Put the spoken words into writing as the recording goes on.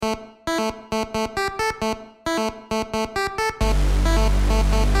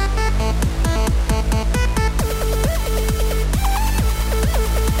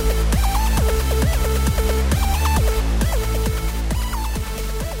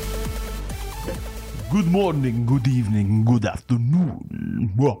Good morning, good evening, good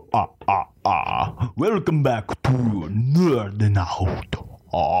afternoon. Welcome back to Nerd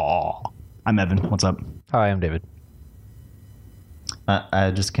Out. I'm Evan. What's up? Hi, I'm David.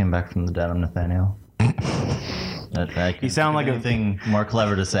 I just came back from the dead. I'm Nathaniel. You sound like anything more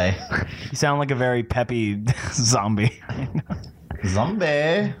clever to say. You sound like a very peppy zombie.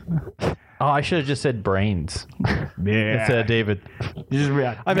 Zombie. Oh, I should have just said brains Yeah. instead of David. You just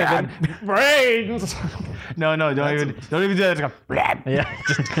react. I'm Evan. Brains. No, don't even do that. Just go, Yeah.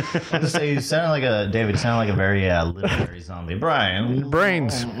 I'll just say you sound like a David. You sound like a very literary zombie. Brian.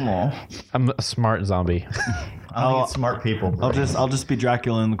 Brains. Oh, I'm a smart zombie. I think it's smart people. I'll just be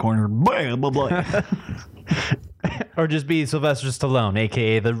Dracula in the corner. Blah, blah, blah. Or just be Sylvester Stallone,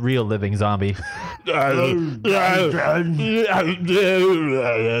 a.k.a. the real living zombie. Watch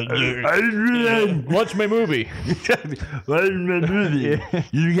my movie. I'd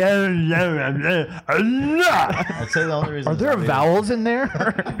say the only reason. Are there zombie- vowels in there?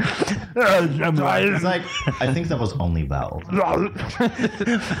 It's like I think that was only vowels.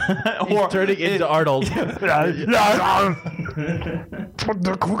 He's turning into Arnold. Put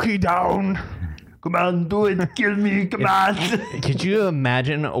the cookie down. Come on, do it. Kill me. Come on. Could you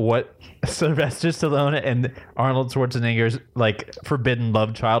imagine what Sylvester Stallone and Arnold Schwarzenegger's like forbidden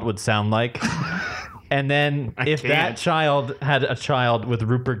love child would sound like? And then if that child had a child with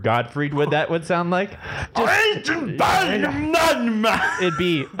Rupert Gottfried, what that would sound like? It'd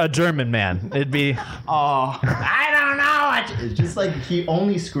be a German man. It'd be I don't know. It's just like he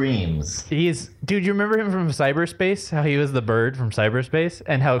only screams. dude, you remember him from Cyberspace? How he was the bird from Cyberspace?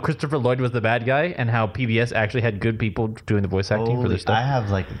 And how Christopher Lloyd was the bad guy? And how PBS actually had good people doing the voice acting for their stuff? I have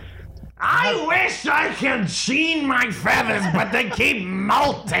like. I wish I could sheen my feathers, but they keep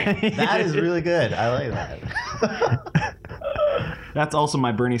molting. That is really good. I like that. That's also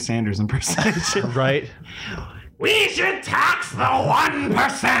my Bernie Sanders impersonation. Right? We should tax the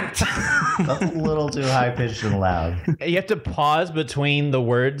 1%. That's a little too high pitched and loud. You have to pause between the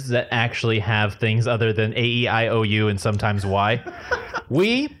words that actually have things other than A-E-I-O-U and sometimes Y.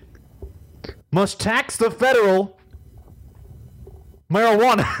 We must tax the federal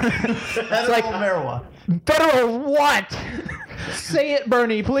marijuana. That's like marijuana. Federal what? Say it,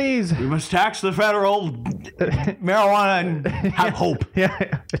 Bernie, please. We must tax the federal marijuana and have hope.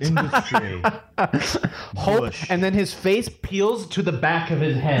 Yeah. Industry. Hope, Bush. and then his face peels to the back of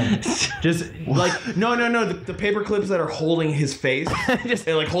his head. Just like no. The paper clips that are holding his face, just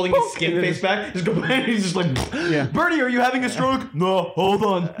like holding his skin face back. Just go. And he's just like, Bernie, are you having a stroke? No, hold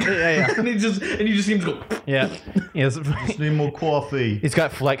on. Yeah. And you just see him just go. Yeah. Yes. Need more coffee. He's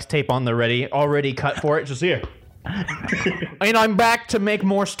got flex tape on the ready, already cut for it. Just here. And I'm back to make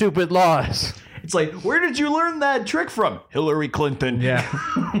more stupid laws. It's like, where did you learn that trick from? Hillary Clinton. Yeah.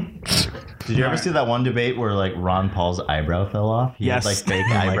 Did you ever see that one debate where like Ron Paul's eyebrow fell off? He Yes. had, like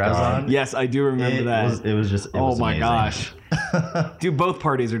fake eyebrows on. Yes, I do remember that. It was just. It was my amazing. gosh. Dude, both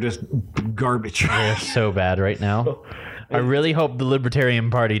parties are just garbage. They're so bad right now. I really hope the Libertarian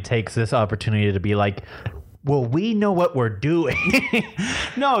Party takes this opportunity to be like, well, we know what we're doing.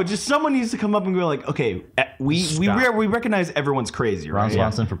 No, just someone needs to come up and go like, okay, we recognize everyone's crazy, right? Ron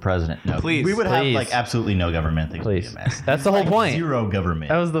Swanson for president. No, Please. we would have Please. like absolutely no government. Things would be Please. a mess. That's the whole point. Zero government.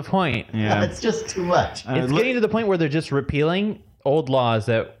 That was the point. Yeah. It's just too much. It's getting to the point where they're just repealing old laws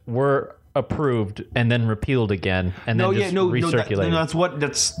that were approved and then repealed again and then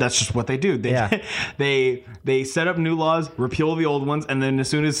recirculated. That's just what they do. They set up new laws, repeal the old ones, and then as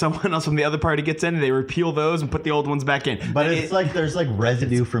soon as someone else from the other party gets in, they repeal those and put the old ones back in. But it's like there's like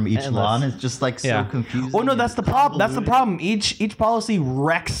residue from each law, and it's just like so confusing. Oh no, that's the problem. That's the problem. Each policy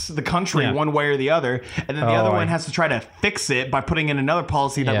wrecks the country one way or the other, and then the other one has to try to fix it by putting in another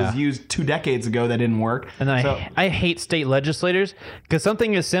policy that was used 2 decades ago that didn't work. And I hate state legislators because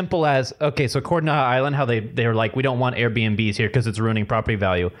something as simple as, okay, so Coronado Island, how they're like, we don't want Airbnbs here because it's ruining property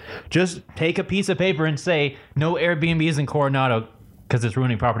value. Just take a piece of paper and say, no Airbnbs in Coronado because it's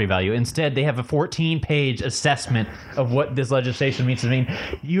ruining property value. Instead, they have a 14-page assessment of what this legislation means to mean.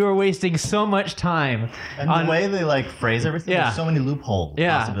 You are wasting so much time. And the way they like phrase everything, there's so many loophole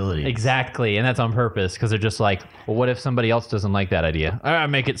possibilities. Exactly. And that's on purpose because they're just like, well, what if somebody else doesn't like that idea?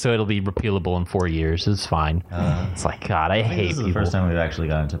 Make it so it'll be repealable in 4 years. It's fine. It's like, God, I hate This is people. the first time we've actually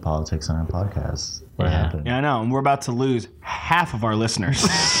got into politics on our podcast. What happened? Yeah, I know, and we're about to lose half of our listeners.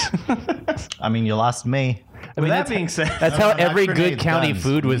 I mean, you lost me. I mean, that being said, that's how No, not every good grenades, county guns.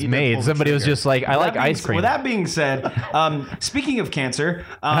 food You was need to pull made. the Somebody was trigger. just like, I like ice cream. With that being said, speaking of cancer,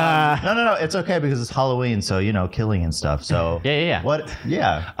 No, it's okay because it's Halloween, so killing and stuff. So Yeah. What?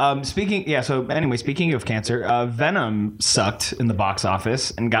 Yeah. So anyway, speaking of cancer, Venom sucked in the box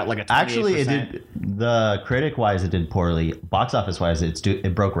office and got like a 28%. Actually, it did. The critic wise, it did poorly. Box office wise,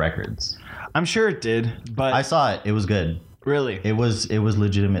 it broke records. I'm sure it did, but I saw it. It was good. really, It was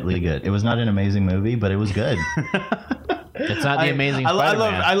legitimately good. It was not an amazing movie, but it was good. It's not the amazing I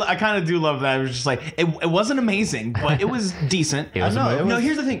Spider-Man. I kind of do love that. It was just like it wasn't amazing, but it was decent. It was a movie. No,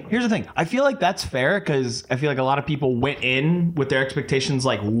 here's the thing. Here's the thing. I feel like that's fair because I feel like a lot of people went in with their expectations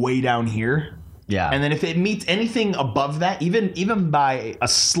like way down here. Yeah. And then if it meets anything above that, even by a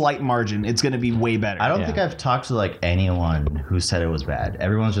slight margin, it's going to be way better. I don't think I've talked to like anyone who said it was bad.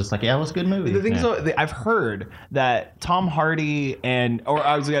 Everyone's just like, yeah, it was a good movie. The thing is, though, I've heard that Tom Hardy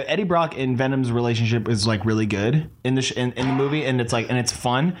Eddie Brock and Venom's relationship is like really good in the in the movie, and it's it's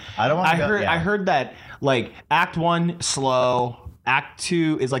fun. I don't wanna go- I heard that like Act 1 slow. Act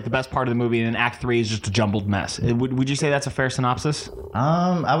 2 is like the best part of the movie, and then Act 3 is just a jumbled mess. Would you say that's a fair synopsis?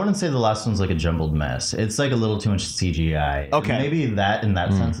 I wouldn't say the last one's like a jumbled mess. It's like a little too much CGI. Okay. Maybe that in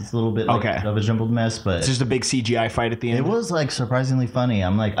that sense, it's a little bit like of a jumbled mess, but It's just a big CGI fight at the end. it was like surprisingly funny.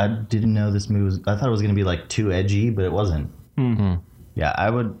 I'm like, I didn't know this movie was. I thought it was gonna be like too edgy, but it wasn't. Mm-hmm. Yeah,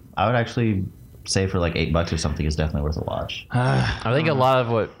 I would actually say for like $8 or something is definitely worth a watch. I think a lot of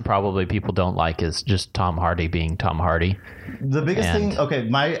what probably people don't like is just Tom Hardy being Tom Hardy. The biggest And-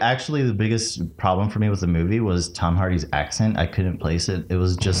 thing, the biggest problem for me with the movie was Tom Hardy's accent. I couldn't place it. It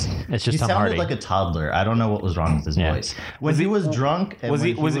was just, It's just he Tom sounded Hardy. like a toddler. I don't know what was wrong with his Yeah. voice. When he was drunk, and Was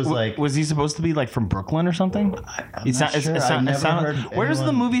when he was he supposed to be like from Brooklyn or something? I'm not sure. I never heard Where does the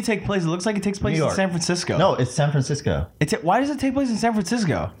anyone- movie take place? It looks like it takes place New in York. San Francisco. No, it's San Francisco. Why does it take place in San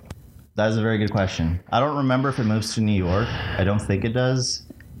Francisco? That is a very good question. I don't remember if it moves to New York. I don't think it does.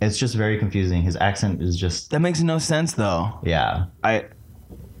 It's just very confusing. His accent is just, That makes no sense though. yeah. It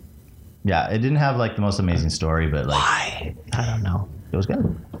didn't have like the most amazing story, but like Why? I don't know. it was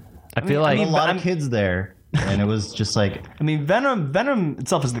good. I feel like A lot of kids there, and it was just like, I mean, Venom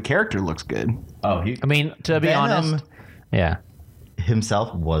itself as the character looks good. oh, to be Venom honest, yeah.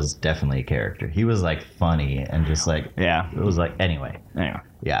 himself was definitely a character. He was like funny and just like, Yeah. it was like, anyway. Anyway.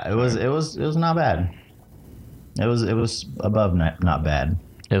 Yeah, it was not bad. It was above not bad.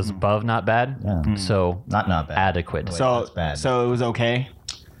 It was above not bad. Yeah. So Not bad. adequate. Wait, So that's bad. So it was okay.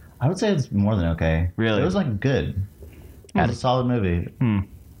 I would say it's more than okay. Really? It was like good. It was a solid movie.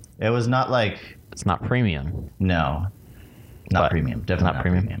 It was not like, it's not premium. no. Not But premium. Definitely not not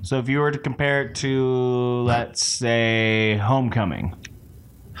premium. premium. So if you were to compare it to, let's say, Homecoming.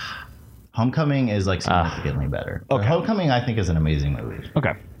 Homecoming is like significantly better. Okay. Homecoming, I think, is an amazing movie.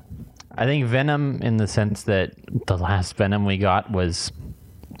 Okay. I think Venom, in the sense that the last Venom we got was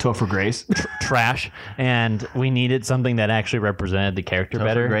Topher Grace. trash, and we needed something that actually represented the character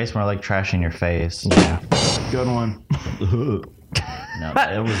better. Grace, more like trash in your face. Good one. No,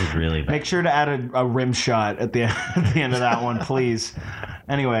 it was really bad. Make sure to add a rim shot at the end of that one, please.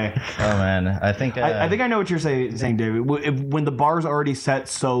 Anyway, Oh man, I think I think I know what you're saying, David. When the bar's already set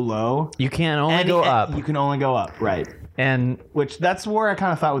so low, You can only go up, You can only go up, right? and Which that's where I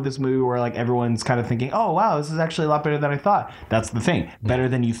kind of thought with this movie, where like everyone's kind of thinking, "Oh wow, this is actually a lot better than I thought." That's the thing, better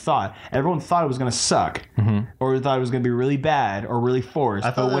than you thought. Everyone thought it was going to suck, or thought it was going to be really bad or really forced.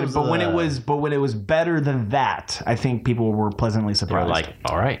 I thought But when it was better than that, I think people were pleasantly we're surprised. like,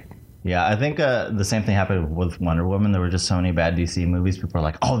 all right. Yeah, I think the same thing happened with Wonder Woman. There were just so many bad DC movies. People are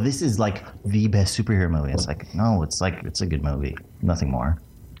like, "Oh, this is like the best superhero movie." It's like, no, it's a good movie, nothing more.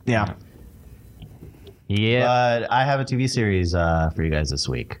 yeah. Yeah. But I have a TV series for you guys this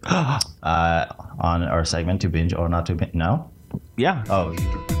week on our segment to binge or not to binge. No. Yeah. Oh, To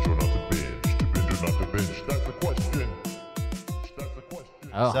binge or not to binge. To binge or not to binge. That's the question. That's the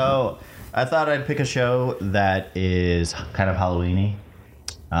question. Oh. so I thought I'd pick a show that is kind of Halloweeny,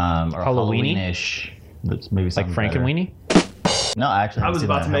 or Halloweeny? Halloweenish. That's maybe like something Frank and better. Weenie? No, actually, I was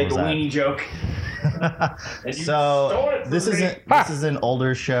about to make a weenie joke. So this is an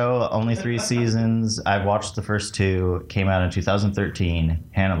older show, only 3 seasons. I watched the first 2. Came out in 2013.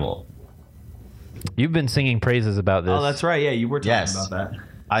 Hannibal. You've been singing praises about this. Oh, that's right. Yeah, you were talking Yes. about that.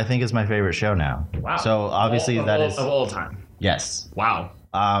 I think it's my favorite show now. Wow. So obviously that is of all time. yes. Wow.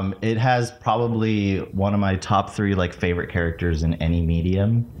 It has probably one of my top 3 like favorite characters in any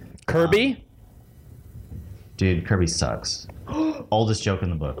medium. Kirby? Dude, Kirby sucks. Oldest joke in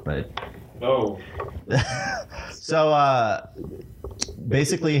the book, but Oh. so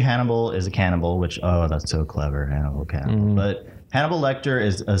basically Hannibal is a cannibal, which that's so clever, Hannibal cannibal. But Hannibal Lecter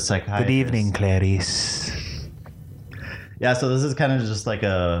is a psychiatrist. Clarice. Yeah, so this is kind of just like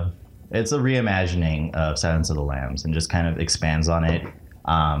it's a reimagining of Silence of the Lambs and just kind of expands on it.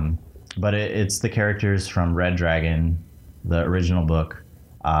 But it's the characters from Red Dragon, the original book.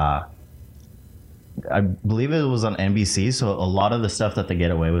 I believe it was on NBC, so a lot of the stuff that they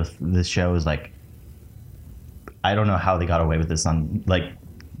get away with this show is like, I don't know how they got away with this on like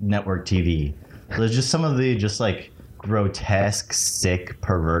network TV. There's just some of the just like grotesque, sick,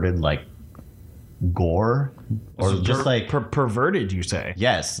 perverted like gore, or just like perverted. You say?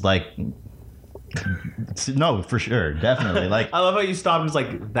 yes, like no, for sure, definitely. Like I love how you stopped and was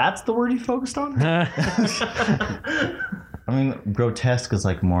like, that's the word you focused on? I mean, grotesque is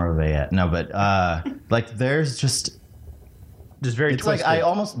like more of a no, but like there's just very it's twisted. like I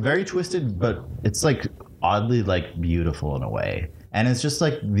almost very twisted, but it's like oddly like beautiful in a way, and it's just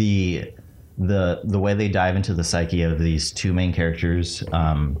like the way they dive into the psyche of these two main characters,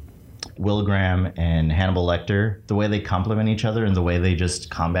 Will Graham and Hannibal Lecter, the way they complement each other and the way they just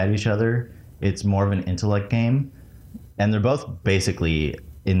combat each other. It's more of an intellect game, and they're both basically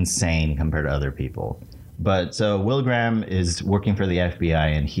insane compared to other people. But so Will Graham is working for the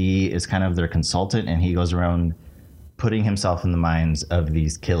FBI, and he is kind of their consultant, and he goes around putting himself in the minds of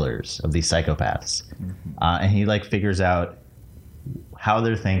these killers, of these psychopaths. And he like figures out how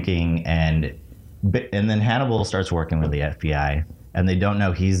they're thinking, and then Hannibal starts working with the FBI, and they don't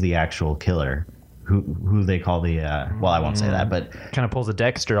know he's the actual killer, who they call the well, I won't say that, but Kind of pulls a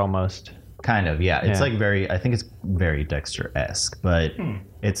Dexter almost. kind of, yeah. It's Yeah. like I think it's very Dexter-esque, but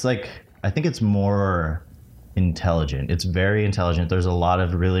it's like, I think it's more intelligent. It's very intelligent. There's a lot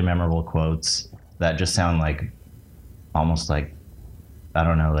of really memorable quotes that just sound like almost like, I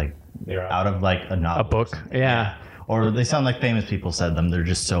don't know, like out of like a novel. A book. Yeah. Or they sound like famous people said them. They're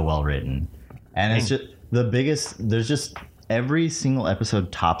just so well written. And it's just there's just every single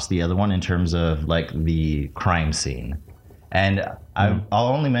episode tops the other one in terms of like the crime scene. And I'll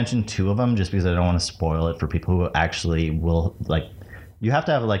only mention two of them just because I don't want to spoil it for people who actually will like, you have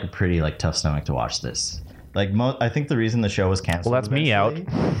to have like a pretty like tough stomach to watch this. Like I think the reason the show was canceled. Well, that's me out.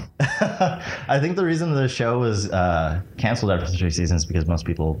 I think the reason the show was canceled after 3 seasons is because most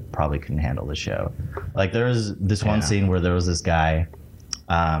people probably couldn't handle the show. Like there was this one scene where there was this guy.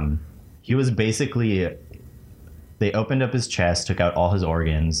 He was basically. They opened up his chest, took out all his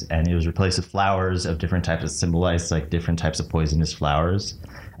organs, and he was replaced with flowers of different types that symbolized like different types of poisonous flowers.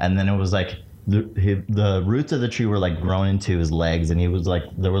 And then it was like the roots of the tree were like grown into his legs, and he was like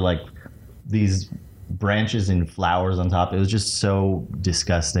there were like these branches and flowers on top. It was just so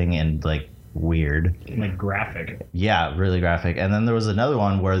disgusting and like weird. Like graphic. Yeah, really graphic. And then there was another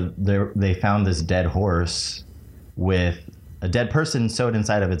one where they found this dead horse with a dead person sewed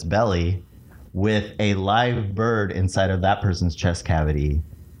inside of its belly with a live bird inside of that person's chest cavity.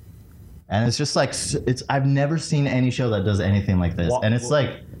 And it's just like, I've never seen any show that does anything like this. And it's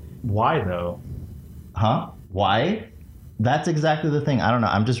like, Why though? huh? Why? That's exactly the thing. I don't know.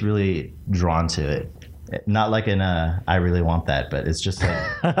 I'm just really drawn to it. Not like in I really want that, but it's just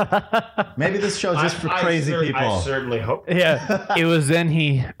like, maybe this show's just for crazy people. I certainly hope. Yeah. It was then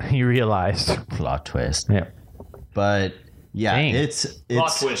he realized. Plot twist. Yeah. But yeah, Dang. it's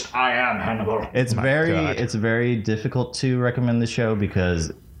Plot twist. I am Hannibal. it's God. it's very difficult to recommend the show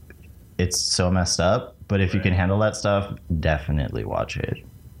because it's so messed up. But if you can handle that stuff, definitely watch it.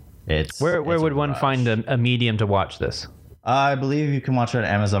 Where it's would a one rush. find a medium to watch this? I believe you can watch it on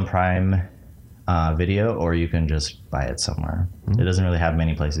Amazon Prime Video, or you can just buy it somewhere. It doesn't really have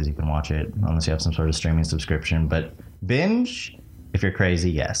many places you can watch it unless you have some sort of streaming subscription. But binge, if you're crazy,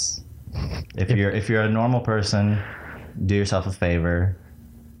 yes. If you're a normal person, do yourself a favor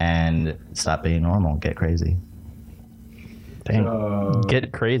and stop being normal. Get crazy. Dang.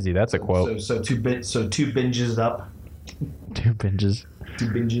 Get crazy. That's a quote. So two binges up. 2 binges. 2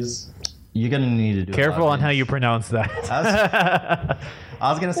 binges. You're gonna need to do. Careful a lot on of how binge. you pronounce that. I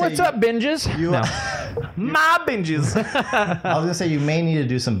was gonna say. What's up, binges? No. My binges. I was gonna say you may need to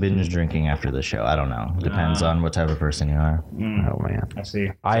do some binge drinking after the show. I don't know. Depends on what type of person you are. Oh man. I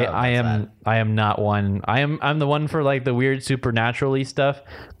see. I am not one. I'm the one for like the weird supernaturally stuff,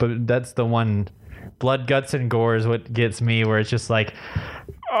 but that's the one. Blood, guts, and gore is what gets me. Where it's just like,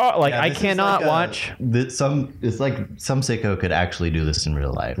 oh, like Yeah, I this is cannot like watch. It's like some sicko could actually do this in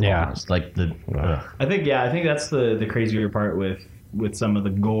real life. Yeah. almost. Like the. I think that's the crazier part with some of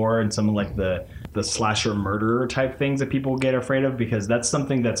the gore and some of like the slasher murderer type things that people get afraid of, because that's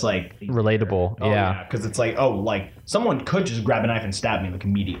something that's like Relatable. Oh, yeah. because it's like, oh, like someone could just grab a knife and stab me like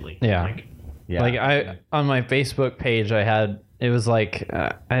immediately. Yeah. Like, Yeah. Like I on my Facebook page, I had it was like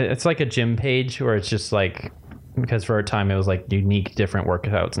it's like a gym page where it's just like because for a time it was like unique different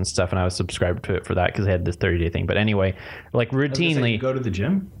workouts and stuff, and I was subscribed to it for that because they had this 30-day thing. But anyway, like routinely, You go to the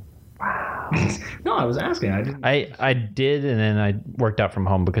gym? Wow. No, I was asking. I didn't. I did, and then I worked out from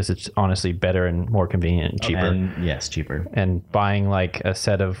home because it's honestly better and more convenient and cheaper. And yes, cheaper. And buying like a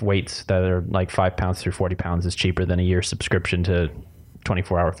set of weights that are like 5 pounds through 40 pounds is cheaper than a year subscription to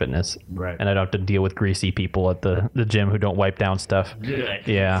 24-hour fitness. Right. And I don't have to deal with greasy people at the gym who don't wipe down stuff.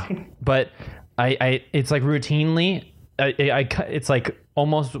 Yeah. But I it's like routinely, it's like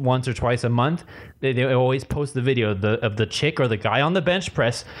almost once or twice a month. They always post the video of the chick or the guy on the bench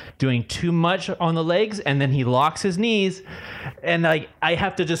press doing too much on the legs, and then he locks his knees, and like I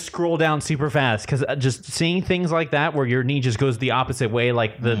have to just scroll down super fast because just seeing things like that where your knee just goes the opposite way,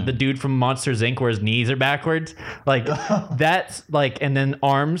 like the dude from Monsters Inc. where his knees are backwards, like that's like, and then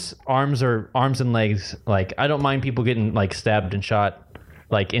arms and legs. Like I don't mind people getting like stabbed and shot,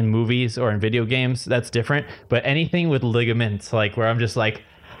 like in movies or in video games, that's different. But anything with ligaments, like where I'm just like,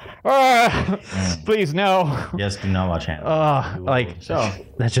 please no. Yes, do not watch anime. Like So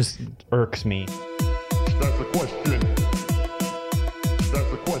that just irks me. That's the question.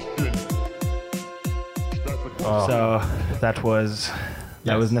 That's the question. That's the question. So that was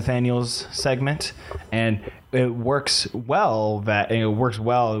Nathaniel's segment, and it works well.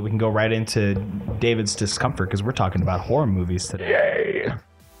 We can go right into David's discomfort because we're talking about horror movies today. Yay!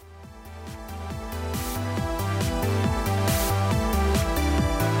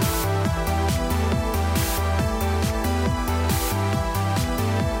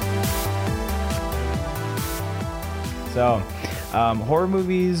 So, horror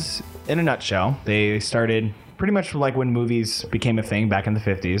movies, in a nutshell, they started pretty much like when movies became a thing back in the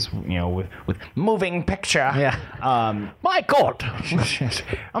 50s, you know, with moving picture. Yeah. My God.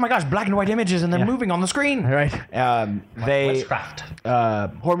 Oh my gosh, black and white images and they're moving on the screen. Right.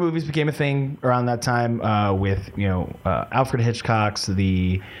 Horror movies became a thing around that time with, you know, Alfred Hitchcock's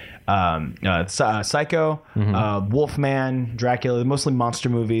Psycho, Wolfman, Dracula, mostly monster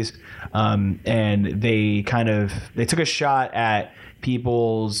movies. And they took a shot at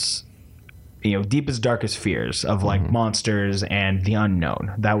people's, you know, deepest, darkest fears of like monsters and the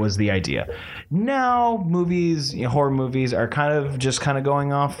unknown. That was the idea. Now movies, you know, horror movies are kind of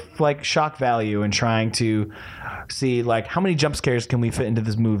going off like shock value and trying to see like how many jump scares can we fit into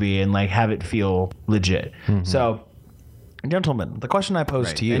this movie and like have it feel legit. So, gentlemen, the question I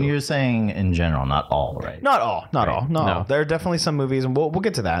posed to you, And you're saying in general, not all, right? not all. No. There are definitely some movies, and we'll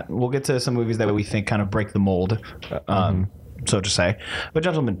get to that. We'll get to some movies that we think kind of break the mold, so to say. But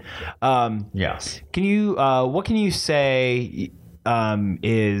gentlemen, Yes. can you what can you say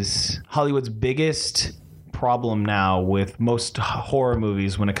is Hollywood's biggest problem now with most horror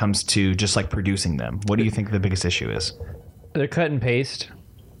movies when it comes to just like producing them? What do you think the biggest issue is? They're cut and paste.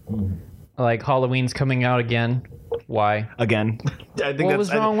 Like Halloween's coming out again. Why? Again, I think What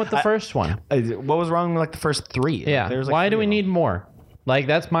was wrong with the first one? What was wrong with like the first three? Yeah. There's, like, Why do three we of them. need more? Like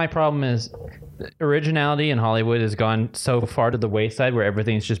that's my problem is originality in Hollywood has gone so far to the wayside where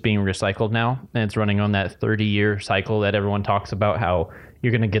everything's just being recycled now, and it's running on that 30-year cycle that everyone talks about, how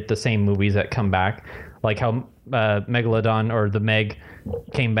you're going to get the same movies that come back, like how Megalodon or The Meg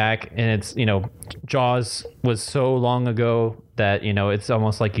came back, and it's, you know, Jaws was so long ago that, you know, it's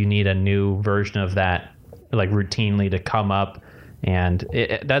almost like you need a new version of that like routinely to come up. And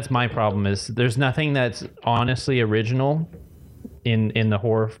that's my problem is there's nothing that's honestly original in the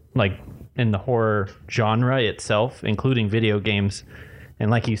horror, like in the horror genre itself, including video games. And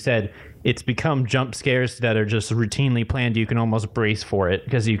like you said, it's become jump scares that are just routinely planned. You can almost brace for it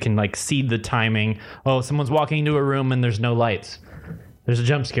because you can like see the timing. Oh, someone's walking into a room and there's no lights. There's a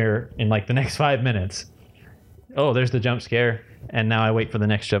jump scare in like the next 5 minutes. Oh, there's the jump scare. And now I wait for the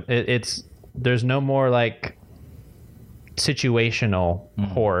next jump. There's no more like situational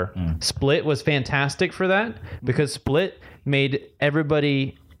horror. Split was fantastic for that because Split made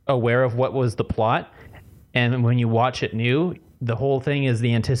everybody aware of what was the plot, and when you watch it new, the whole thing is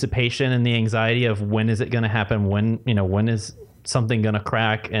the anticipation and the anxiety of when is it going to happen, when is something going to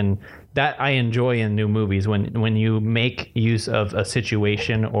crack. And that I enjoy in new movies, when you make use of a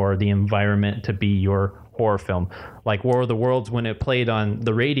situation or the environment to be your horror film. Like War of the Worlds, when it played on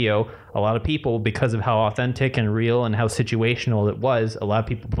the radio, a lot of people, because of how authentic and real and how situational it was, a lot of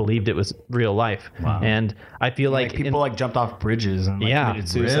people believed it was real life. And I feel like people like jumped off bridges and like, committed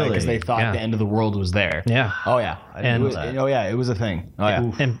suicide because they thought Yeah. the end of the world was there. Yeah. Oh yeah. And- it was a thing. Oh yeah.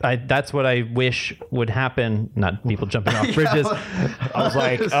 And that's what I wish would happen. Not people jumping off bridges. I was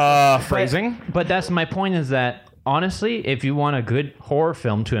like, phrasing. But that's my point, is that honestly, if you want a good horror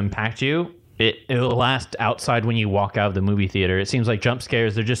film to impact you, it'll last outside when you walk out of the movie theater. It seems like jump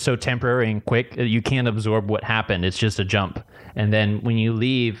scares, they're just so temporary and quick that you can't absorb what happened. It's just a jump. And then when you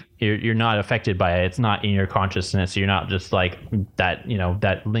leave, you're not affected by it. It's not in your consciousness. You're not just like that,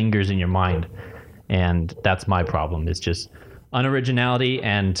 that lingers in your mind. And that's my problem. It's just unoriginality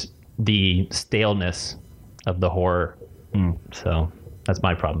and the staleness of the horror. So that's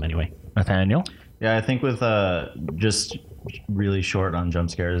my problem anyway. Nathaniel? Yeah, I think with just really short on jump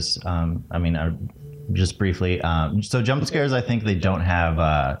scares. Just briefly. So jump scares, I think they don't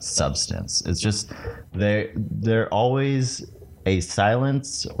have substance. It's just they're always a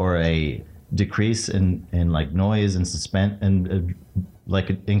silence or a decrease in like noise and suspense and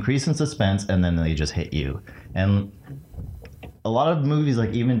like an increase in suspense, and then they just hit you. And a lot of movies like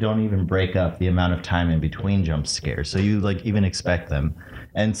even don't even break up the amount of time in between jump scares, so you like even expect them.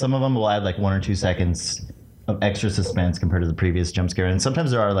 And some of them will add like 1 or 2 seconds of extra suspense compared to the previous jump scare. And sometimes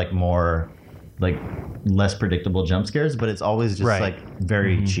there are like more like less predictable jump scares, but it's always just like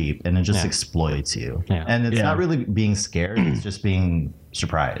very cheap, and it just exploits you. Yeah. And it's not really being scared, it's just being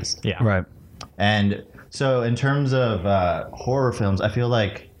surprised. Yeah. Right. And so in terms of horror films, I feel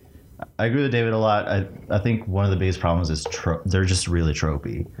like I agree with David a lot. I think one of the biggest problems is they're just really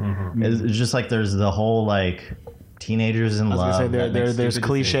tropey. It's just like there's the whole like teenagers in love. I was gonna say that make there's stupid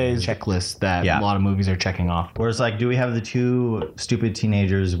cliches, decisions. checklists that Yeah. a lot of movies are checking off. Whereas like, do we have the two stupid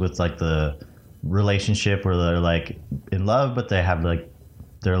teenagers with like the relationship where they're like in love, but they have like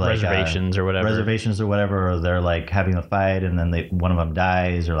they're like Reservations or whatever. or they're like having a fight and then one of them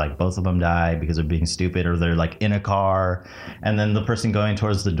dies, or like both of them die because of being stupid, or they're like in a car and then the person going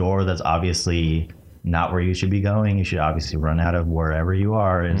towards the door that's obviously not where you should be going. You should obviously run out of wherever you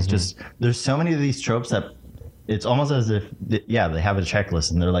are. And it's just, there's so many of these tropes that it's almost as if, they have a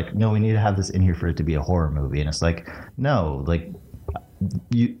checklist and they're like, no, we need to have this in here for it to be a horror movie. And it's like, no, like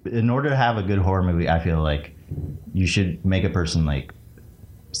in order to have a good horror movie, I feel like you should make a person like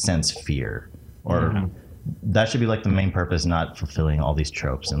sense fear, or that should be like the main purpose, not fulfilling all these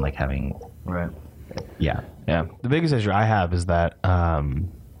tropes and like having yeah. The biggest issue I have is that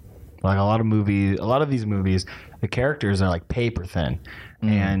like a lot of these movies, the characters are like paper thin,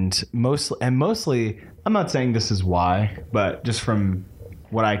 and mostly I'm not saying this is why, but just from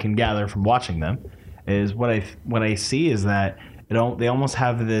what I can gather from watching them is what I see is that they almost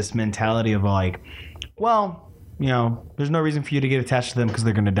have this mentality of like, well, there's no reason for you to get attached to them because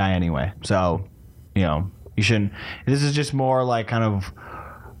they're going to die anyway. So, you shouldn't. This is just more like kind of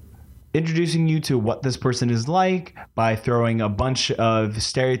introducing you to what this person is like by throwing a bunch of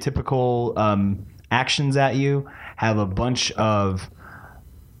stereotypical actions at you, have a bunch of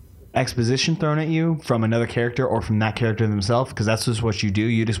exposition thrown at you from another character or from that character themselves, because that's just what you do.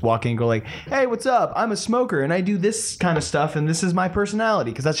 You just walk in and go like, hey, what's up? I'm a smoker and I do this kind of stuff and this is my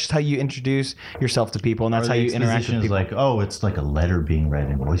personality, because that's just how you introduce yourself to people, and that's how you interact with people. Like, oh, it's like a letter being read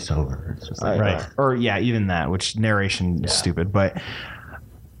in voiceover. It's just like, right. Or even that, which narration is stupid.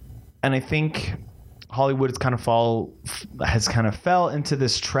 And I think Hollywood has kind of fell into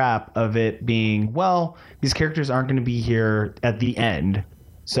this trap of it being, well, these characters aren't going to be here at the end,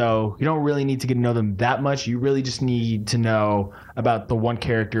 so you don't really need to get to know them that much. You really just need to know about the one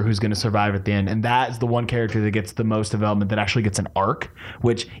character who's going to survive at the end, and that's the one character that gets the most development, that actually gets an arc,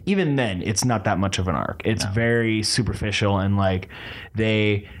 which even then it's not that much of an arc. It's very superficial, and like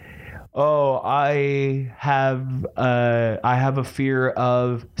I have a fear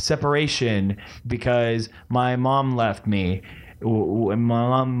of separation because my mom left me. My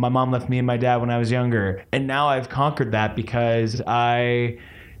mom left me and my dad when I was younger, and now I've conquered that because I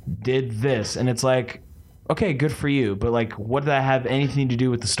did this. And it's like, okay, good for you, but like, what did that have anything to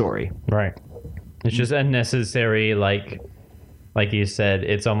do with the story? Right. It's just unnecessary, like you said,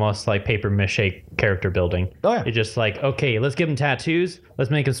 it's almost like paper mache character building. Oh, yeah. It's just like, okay, let's give him tattoos. Let's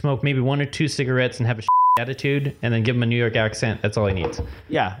make him smoke maybe 1 or 2 cigarettes and have a attitude, and then give him a New York accent. That's all he needs.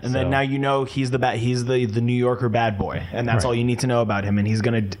 Yeah, and then now he's the New Yorker bad boy, and that's all you need to know about him. And he's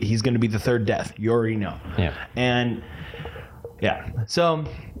gonna be the third death. You already know. Yeah. And so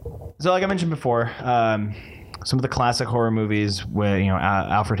like I mentioned before, some of the classic horror movies with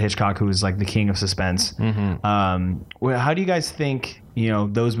Alfred Hitchcock, who is like the king of suspense. How do you guys think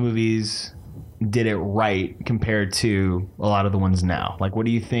those movies did it right compared to a lot of the ones now? Like, what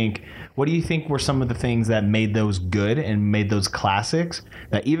do you think were some of the things that made those good and made those classics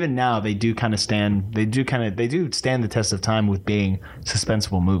that even now they do stand the test of time with being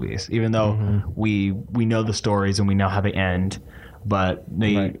suspenseful movies, even though we know the stories and we know how they end, but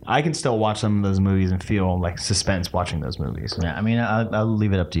I can still watch some of those movies and feel like suspense watching those movies. Yeah, I mean, I'll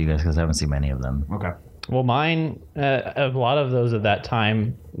leave it up to you guys because I haven't seen many of them. Okay. Well, mine, a lot of those at that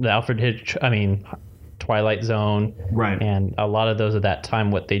time, the Twilight Zone, Right. and a lot of those at that time,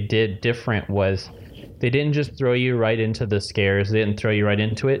 what they did different was they didn't just throw you right into the scares. They didn't throw you right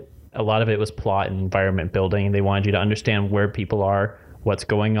into it. A lot of it was plot and environment building. They wanted you to understand where people are, what's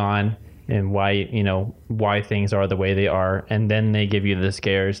going on, and why things are the way they are. And then they give you the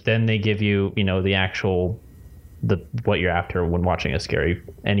scares. Then they give you, the actual what you're after when watching a scary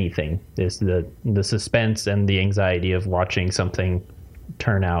anything is the suspense and the anxiety of watching something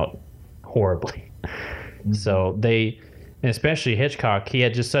turn out horribly. So they, and especially Hitchcock, he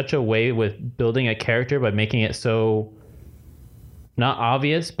had just such a way with building a character by making it so not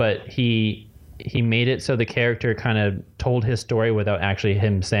obvious, but he made it so the character kind of told his story without actually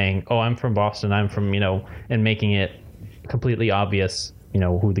him saying, "Oh, I'm from Boston, I'm from," and making it completely obvious,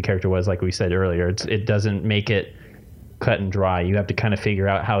 who the character was, like we said earlier. It doesn't make it cut and dry. You have to kind of figure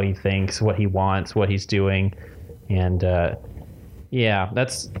out how he thinks, what he wants, what he's doing. And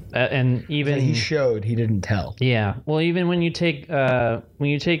that's and even He showed, he didn't tell. yeah. Well, even when you take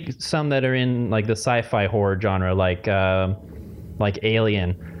some that are in like the sci-fi horror genre, like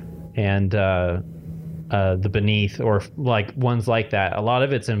Alien and The Beneath, or like ones like that, a lot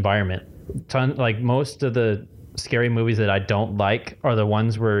of it's environment. Like most of the scary movies that I don't like are the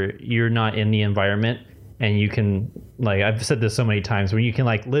ones where you're not in the environment, and you can, like, I've said this so many times, where you can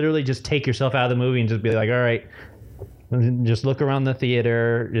like literally just take yourself out of the movie and just be like, all right, just look around the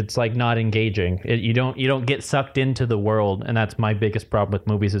theater. It's like not engaging. You don't get sucked into the world, and that's my biggest problem with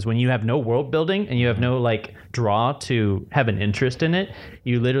movies is when you have no world building and you have no like draw to have an interest in it.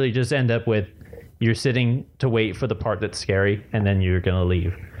 You literally just end up with you're sitting to wait for the part that's scary, and then you're gonna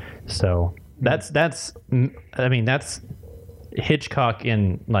leave. So that's Hitchcock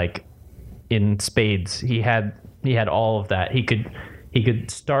in spades. He had all of that. He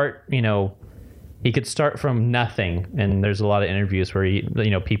could start, he could start from nothing, and there's a lot of interviews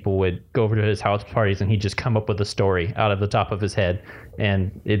where people would go over to his house parties and he'd just come up with a story out of the top of his head,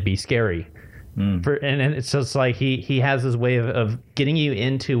 and it'd be scary. And it's just like he has this way of getting you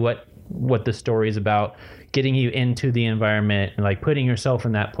into what the story is about, getting you into the environment, and like putting yourself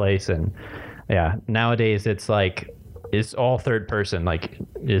in that place. And yeah, nowadays it's like it's all third person. Like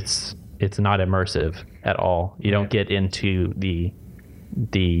it's not immersive at all. You don't get into the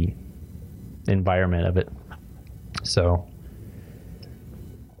environment of it. So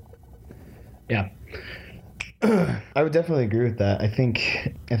Yeah. I would definitely agree with that. I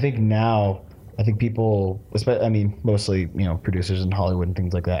think now, people, mostly, producers in Hollywood and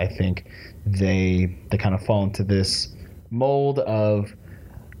things like that, I think they kind of fall into this mold of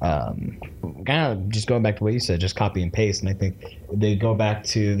kind of just going back to what you said, just copy and paste. And I think they go back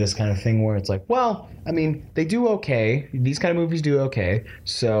to this kind of thing where it's like, well, they do okay. These kind of movies do okay.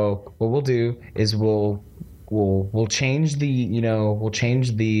 So what we'll do is we'll change the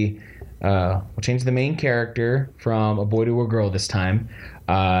main character from a boy to a girl this time.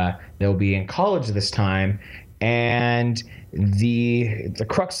 They'll be in college this time, and the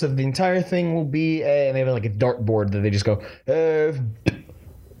crux of the entire thing will be, and they have like a dartboard that they just go,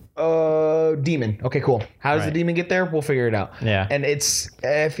 demon. Okay, cool. How does the demon get there? We'll figure it out. Yeah. And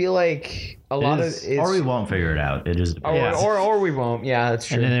I feel like a lot of it's, or we won't figure it out. It just or we won't. Yeah, that's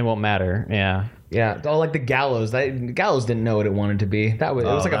true. and then it won't matter. Yeah. Yeah, like the Gallows. Gallows didn't know what it wanted to be. It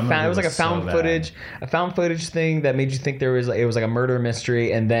was like a found footage thing that made you think it was like a murder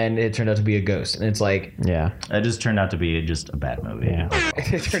mystery, and then it turned out to be a ghost. And it's like, Yeah. it just turned out to be just a bad movie. Yeah.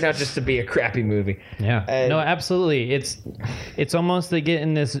 it turned out just to be a crappy movie. Yeah. No, absolutely. It's almost they get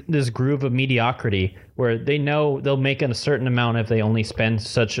in this groove of mediocrity where they know they'll make a certain amount if they only spend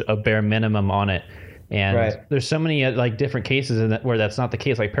such a bare minimum on it. And there's so many like different cases where that's not the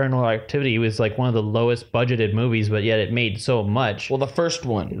case. Like Paranormal Activity was like one of the lowest budgeted movies, but yet it made so much. Well, the first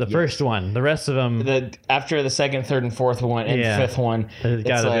one. First one. The rest of them. After the second, third, and fourth one, and fifth one, It's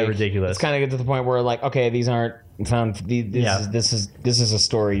got a bit ridiculous. It's kind of get to the point where like, okay, these aren't found. This is a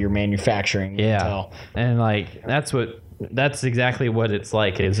story you're manufacturing. And like that's exactly what it's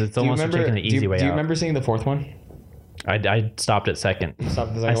like. It's almost taking the easy way out. Do you remember seeing the fourth one? I stopped at second. I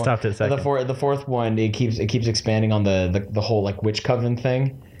stopped at second. The fourth one, it keeps expanding on the whole like witch coven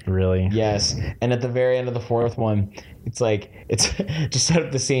thing. Really? Yes. And at the very end of the fourth one, it's just set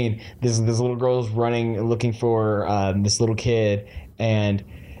up the scene. This little girl's running looking for this little kid, and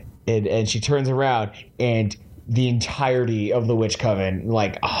she turns around, and the entirety of the witch coven,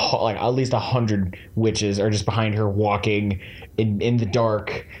 like at least 100 witches, are just behind her walking in the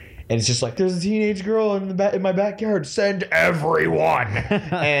dark. And it's just like, there's a teenage girl in my backyard. Send everyone.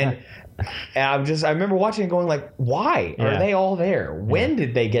 And And I remember watching it going like, why are Yeah. they all there? When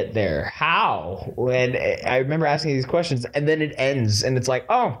did they get there? How? And I remember asking these questions, and then it ends, and it's like,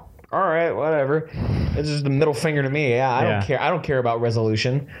 oh, all right, whatever. It's just the middle finger to me. Yeah, I don't care. I don't care about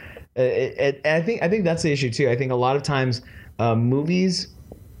resolution. And I think that's the issue too. I think a lot of times movies,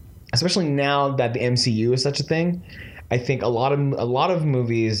 especially now that the MCU is such a thing, I think a lot of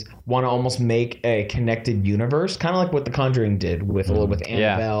movies want to almost make a connected universe, kind of like what The Conjuring did with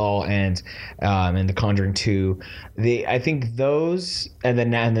Annabelle and The Conjuring 2. I think those, and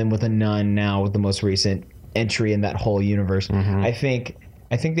then with The Nun now with the most recent entry in that whole universe. I think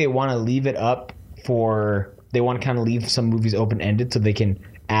they want to leave it up they want to kind of leave some movies open ended so they can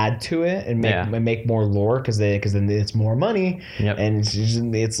add to it and make more lore because then it's more money. Yep.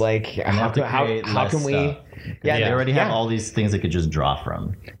 And it's like how can we? Stuff. Yeah, they already have all these things they could just draw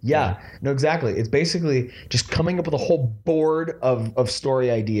from. Yeah, no, exactly. It's basically just coming up with a whole board of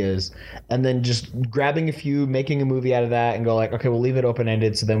story ideas and then just grabbing a few, making a movie out of that, and go like, okay, we'll leave it open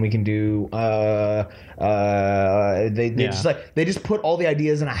ended, so then we can do. They just put all the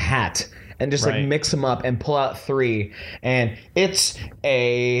ideas in a hat and just like mix them up and pull out 3, and it's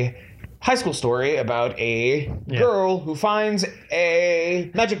a high school story about a girl who finds a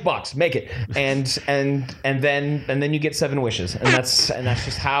magic box. Make it, and then you get 7 wishes, and that's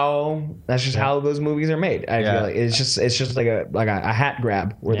just how those movies are made. I feel like it's just like a hat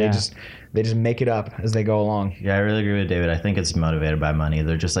grab where they just make it up as they go along. Yeah, I really agree with David. I think it's motivated by money.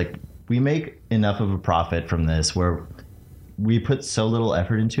 They're just like, we make enough of a profit from this where we put so little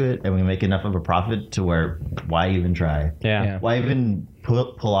effort into it, and we make enough of a profit to where why even try? Yeah. Why even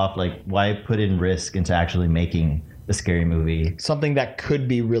pull off, like, why put in risk into actually making a scary movie? Something that could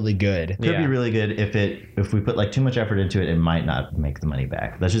be really good. Could be really good. If we put like too much effort into it, it might not make the money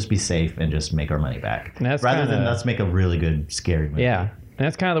back. Let's just be safe and just make our money back. Rather than let's make a really good scary movie. Yeah. And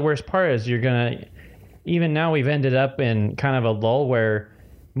that's kind of the worst part is even now we've ended up in kind of a lull where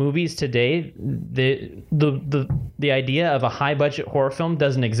movies today, the idea of a high budget horror film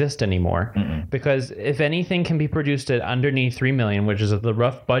doesn't exist anymore. Because if anything can be produced at underneath $3 million, which is the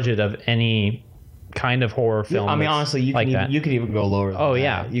rough budget of any kind of horror film. I mean, honestly, you could even go lower. Than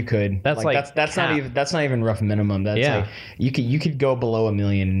that. You could. That's that's not even rough minimum. That's like you could go below $1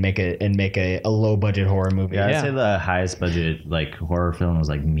 million and make a low budget horror movie. Yeah, I'd say the highest budget like horror film was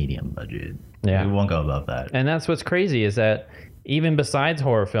like medium budget. Yeah, we won't go above that. And that's what's crazy is that even besides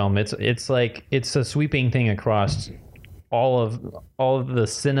horror film, it's a sweeping thing across all of the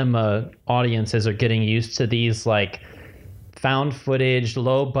cinema audiences are getting used to these like found footage,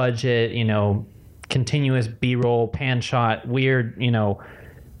 low budget, continuous B-roll, pan shot, weird,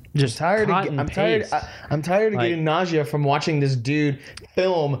 just I'm tired of Like- getting nausea from watching this dude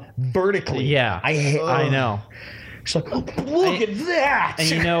film vertically. Yeah, I know. It's like, look at that.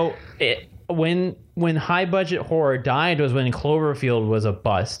 And when high budget horror died was when Cloverfield was a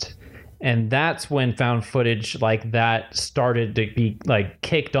bust. And that's when found footage like that started to be like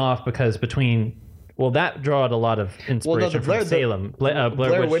kicked off because that drawed a lot of inspiration from Salem.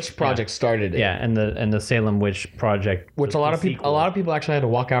 Blair Witch Project started it. Yeah, and the Salem Witch Project, which a lot of people actually had to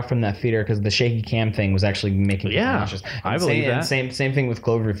walk out from that theater because the shaky cam thing was actually making people nauseous. I believe that. Same thing with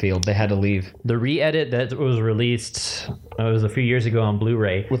Cloverfield. They had to leave. The re-edit that was released, it was a few years ago on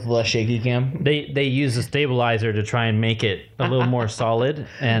Blu-ray. With less shaky cam? They used a stabilizer to try and make it a little more solid.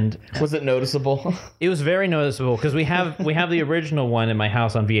 And was it noticeable? It was very noticeable because we have the original one in my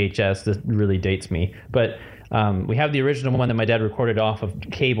house on VHS. This really dates me. But we have the original one that my dad recorded off of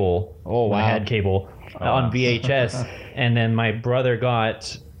cable. Oh, wow. I had cable on VHS. And then my brother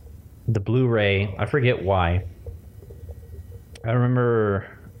got the Blu-ray. I forget why. I remember...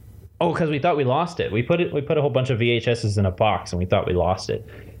 Oh, because we thought we lost it. We put a whole bunch of VHSs in a box, and we thought we lost it.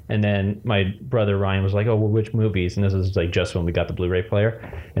 And then my brother Ryan was like, "Oh, well, which movies?" And this is like just when we got the Blu-ray player,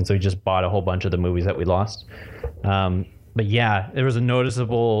 and so he just bought a whole bunch of the movies that we lost. But yeah, there was a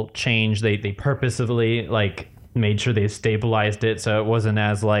noticeable change. They purposefully like made sure they stabilized it so it wasn't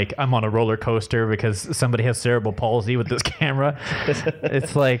as like I'm on a roller coaster because somebody has cerebral palsy with this camera.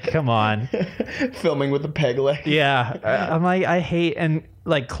 It's like, come on. Filming with a peg leg. Yeah. I'm like, I hate, and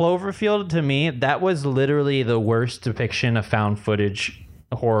like Cloverfield to me, that was literally the worst depiction a found footage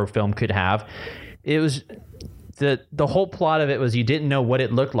horror film could have. It was the whole plot of it was you didn't know what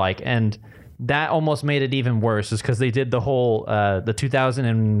it looked like, and that almost made it even worse is because they did the whole the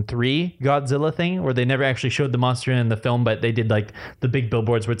 2003 Godzilla thing where they never actually showed the monster in the film, but they did like the big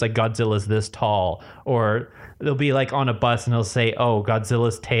billboards where it's like Godzilla's this tall, or they'll be like on a bus and they'll say, oh,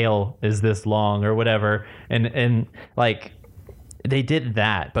 Godzilla's tail is this long or whatever, and like they did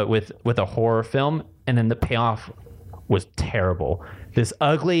that but with a horror film, and then the payoff was terrible. This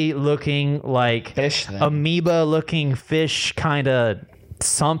ugly looking like Fish thing. amoeba looking fish kind of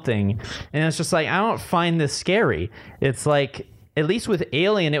something, and it's just like, I don't find this scary. It's like, at least with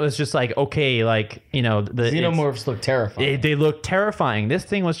Alien, it was just like, okay, like, the Xenomorphs look terrifying. they look terrifying. This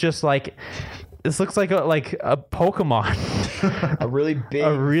thing was just like, this looks like a Pokemon. A really big,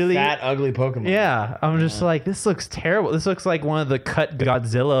 fat, ugly Pokemon. Yeah, I'm just like, this looks terrible. This looks like one of the cut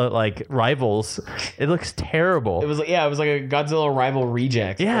Godzilla like rivals. It looks terrible. It was like a Godzilla rival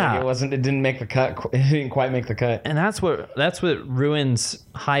reject. Yeah. Like, it didn't make the cut. It didn't quite make the cut. And that's what ruins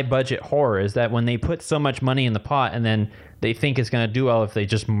high budget horror, is that when they put so much money in the pot and then they think it's going to do well if they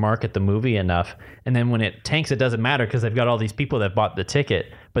just market the movie enough, and then when it tanks, it doesn't matter because they've got all these people that bought the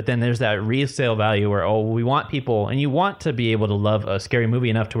ticket. But then there's that resale value where, we want people, and you want to be able to love a scary movie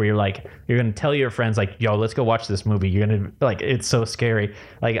enough to where you're going to tell your friends like, yo, let's go watch this movie. You're going to like, it's so scary.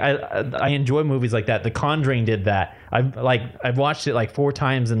 Like I enjoy movies like that. The Conjuring did that. I've watched it like 4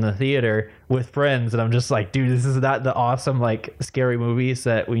 times in the theater with friends, and I'm just like, dude, this is not the awesome like scary movies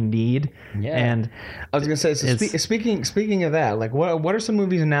that we need. Yeah. And I was gonna say, so speaking of that, like, what are some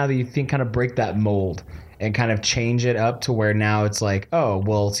movies now that you think kind of break that mold and kind of change it up to where now it's like, oh,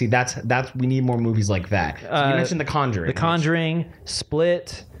 well, see, that's we need more movies like that. So you mentioned The Conjuring. The Conjuring,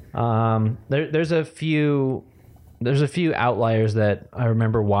 Split. There's a few outliers that I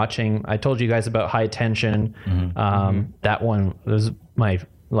remember watching. I told you guys about High Tension. That one was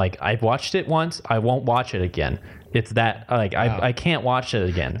I've watched it once. I won't watch it again. It's that I can't watch it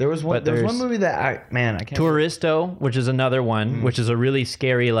again. There was one movie that I can't. Touristo, which is another one, which is a really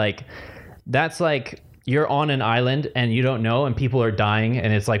scary that's like, you're on an island and you don't know, and people are dying,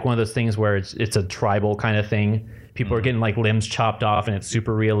 and it's like one of those things where it's a tribal kind of thing. People are getting like limbs chopped off, and it's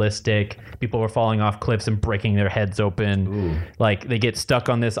super realistic. People are falling off cliffs and breaking their heads open. Ooh. Like, they get stuck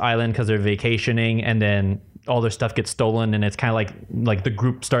on this island because they're vacationing, and then all their stuff gets stolen, and it's kind of like the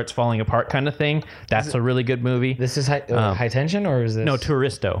group starts falling apart kind of thing. That's a really good movie. This is High Tension, or is this? No,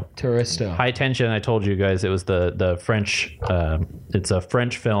 Touristo. High Tension, I told you guys, it was the French, it's a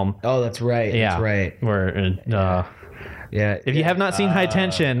French film. Oh, that's right. Yeah. That's right. Where, yeah. If you have not seen High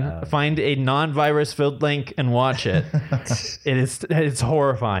Tension, find a non-virus filled link and watch it. It's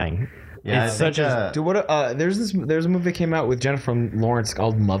horrifying. Yeah, it's such a dude. There's a movie that came out with Jennifer Lawrence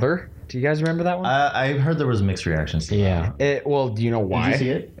called Mother. Do you guys remember that one? I heard there was mixed reactions to that. Well, do you know why? Did you see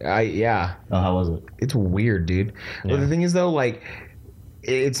it? Yeah. Oh, how was it? It's weird, dude. Yeah. Well, the thing is though, like,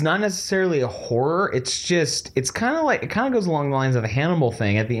 it's not necessarily a horror. It's just, it kind of goes along the lines of the Hannibal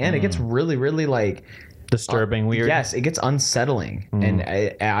thing. At the end, it gets really, really like disturbing, weird. Yes, it gets unsettling, and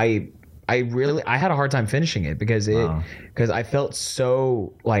I had a hard time finishing it because I felt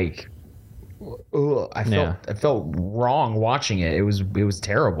so like. Ugh, I felt wrong watching it. It was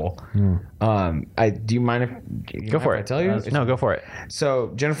terrible. Do you mind if go for it? I tell you? No, go for it.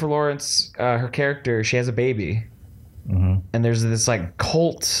 So Jennifer Lawrence, her character, she has a baby, and there's this like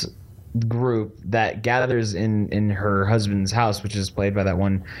cult group that gathers in her husband's house, which is played by that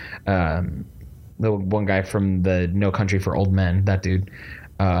one, the one guy from the No Country for Old Men. That dude.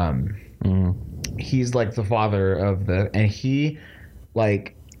 He's like the father of and he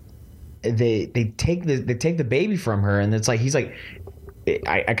like. They take the baby from her, and it's like he's like,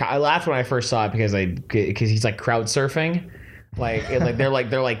 I laughed when I first saw it because he's like crowd surfing, like they're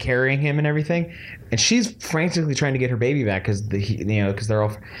like carrying him and everything, and she's frantically trying to get her baby back because they're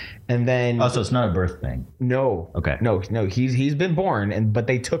all, and then so it's not a birth thing. No. Okay. No. He's been born, but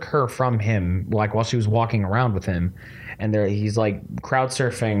they took her from him like while she was walking around with him, and he's like crowd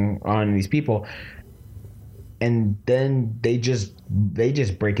surfing on these people. And then they just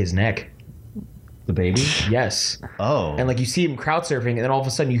break his neck. The baby? Yes. Oh. And like you see him crowd surfing, and then all of a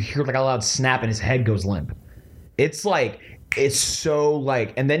sudden you hear like a loud snap, and his head goes limp. It's so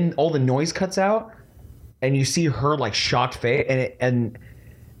like, and then all the noise cuts out, and you see her like shocked face, and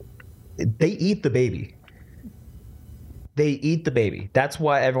they eat the baby. They eat the baby. That's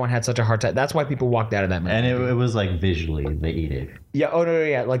why everyone had such a hard time. That's why people walked out of that movie. And it was like visually they eat it. Yeah. Oh no.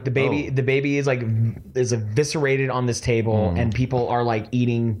 Yeah. Like the baby is eviscerated on this table, and people are like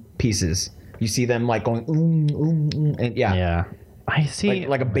eating pieces. You see them like going and yeah. Yeah. I see.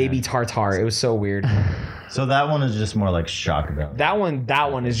 Like a baby tartare. It was so weird. So that one is just more like shock value. That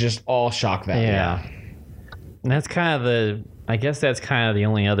one is just all shock value. Yeah. And that's kind of the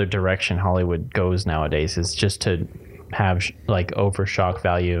only other direction Hollywood goes nowadays, is just to have like over shock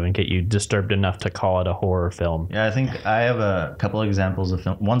value and get you disturbed enough to call it a horror film. Yeah, I think I have a couple of examples of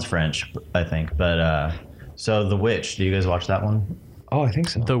film. One's French, I think, but so The Witch. Do you guys watch that one? Oh, I think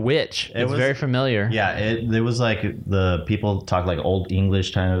so. The Witch. It's was- very familiar. Yeah, it was like the people talk like old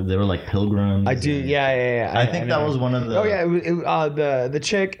English kind of. They were like pilgrims. I do. and- Yeah. I think that know. was one of the. Oh yeah,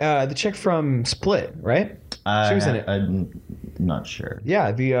 the chick from Split, right? She was in it. I'm not sure. Yeah,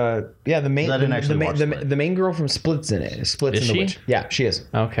 the main I didn't actually watch Split. the main girl from Split's in it. Split's Is in the she? Witch. Yeah, she is.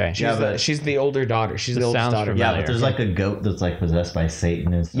 Okay. She's the older daughter. She's the This oldest sounds daughter. familiar. Yeah, but there's like a goat that's like possessed by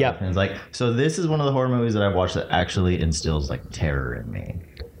Satan and stuff. Yep. And it's like, so this is one of the horror movies that I've watched that actually instills like terror in me.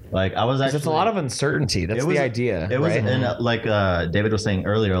 Like I was actually. It's a lot of uncertainty. That's it was- the idea. It was, right? and like David was saying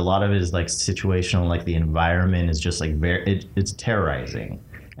earlier, a lot of it is like situational. Like the environment is just like it's terrorizing,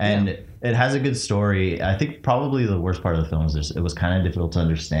 and it has a good story. I think probably the worst part of the film is just, it was kind of difficult to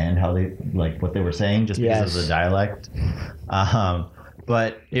understand how they like what they were saying just because of the dialect.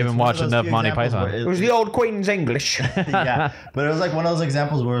 But You haven't it's one of watched those enough few Monty examples Python. where It was the old Queen's English. yeah, but it was like one of those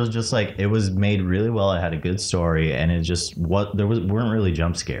examples where it was just like it was made really well. It had a good story, and it just weren't really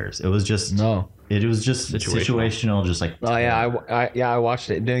jump scares. It was just No. It was just situational, just like Oh yeah, I watched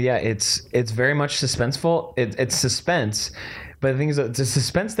it. No, yeah, it's very much suspenseful. It's suspense, but the thing is, it's a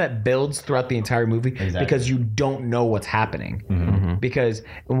suspense that builds throughout the entire movie because you don't know what's happening. Because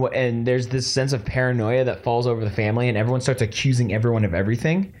and there's this sense of paranoia that falls over the family, and everyone starts accusing everyone of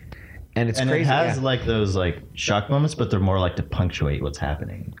everything, and it's crazy. it has yeah. like those like shock moments, but they're more like to punctuate what's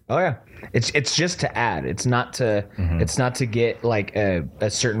happening. Oh yeah, it's just to add. It's not to get like a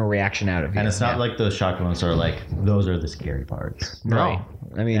certain reaction out of you. And it's not like those shock moments are like those are the scary parts. No. Right.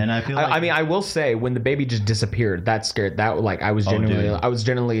 I mean, And I feel I like- mean, I will say when the baby just disappeared, that scared. That like I was genuinely, dude.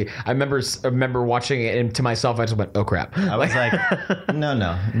 I remember watching it, and to myself, I just went, "Oh crap!" I was like, no,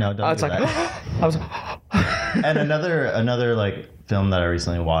 don't I was do like, that. I was. And another like film that I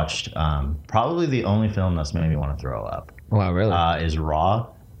recently watched, probably the only film that's made me want to throw up, Wow, really? is Raw.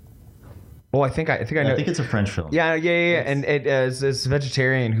 Oh, I think I know. I think it's a French film. yeah. And it is this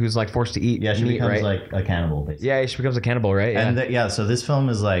vegetarian who's like forced to eat Yeah, she meat, becomes right? like a cannibal, basically. Yeah, she becomes a cannibal, right? Yeah. And so this film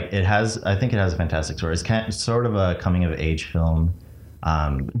is like I think it has a fantastic story. It's sort of a coming of age film,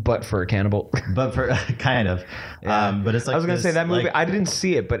 but for a cannibal. but for kind of. But it's like I was gonna say that movie. Like, I didn't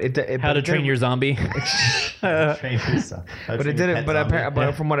see it, but it. How but to it Train did- Your Zombie. train yourself. But it didn't.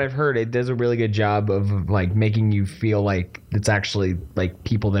 But from what I've heard, it does a really good job of like making you feel like it's actually like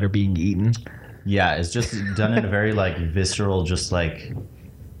people that are being eaten. Yeah, it's just done in a very like visceral, just like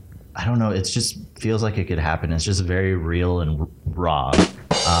I don't know. It just feels like it could happen. It's just very real and raw,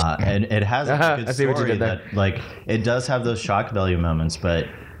 and it has a good I see what you story did there. that like it does have those shock value moments, but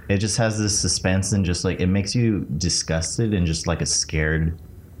it just has this suspense and just like it makes you disgusted and just like a scared.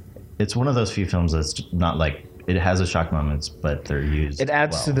 It's one of those few films that's not like it has a shock moments, but they're used. It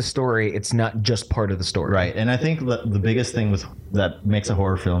adds well. to the story. It's not just part of the story. Right, and I think the biggest thing that makes a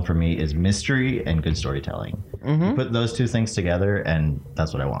horror film for me is mystery and good storytelling. You put those two things together, and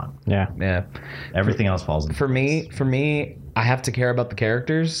that's what I want. Yeah. Yeah. Everything else falls into For me, I have to care about the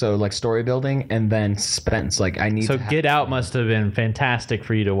characters, so like story building and then suspense. Like I need So to Get Out must have been fantastic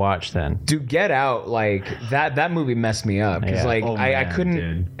for you to watch then. to Get Out. Like that movie messed me up because Yeah. like Oh, I man, couldn't.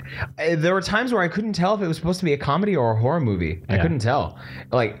 dude. There were times where I couldn't tell if it was supposed to be a comedy or a horror movie. I Yeah. couldn't tell.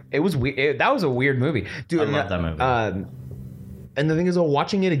 Like it was weird. That was a weird movie, dude. I love that movie. And the thing is,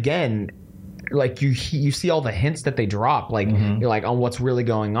 watching it again, like you see all the hints that they drop, like you're like on what's really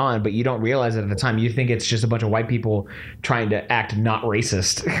going on, but you don't realize it at the time. You think it's just a bunch of white people trying to act not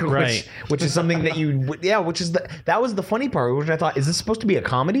racist, Right. which is something that which is that was the funny part, which I thought, is this supposed to be a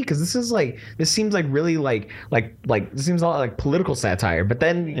comedy? Because this seems like really like this seems a lot like political satire, but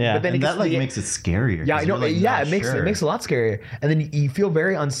then Yeah. but then And it gets that like to the- makes it scarier. yeah, 'cause I know. you're, like, Yeah, not it makes sure. it a lot scarier, and then you feel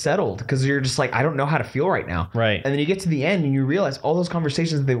very unsettled because you're just like, I don't know how to feel right now. Right. And then you get to the end and you realize all those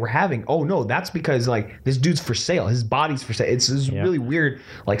conversations that they were having. Oh no, that's because like this dude's for sale. His body's for sale. It's this really weird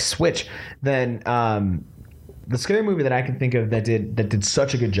like switch. Then the scary movie that I can think of that did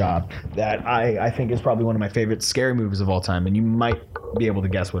such a good job that I think is probably one of my favorite scary movies of all time, and you might be able to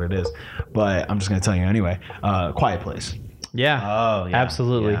guess what it is, but I'm just gonna tell you anyway. Quiet Place. Yeah. Oh, yeah.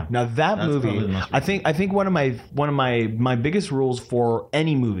 Absolutely. Yeah. Now that That's probably movie, the most I think one of my biggest rules for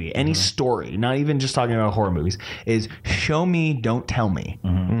any movie, any story, not even just talking about horror movies, is show me, don't tell me.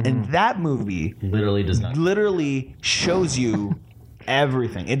 And that movie Literally does not. literally shows you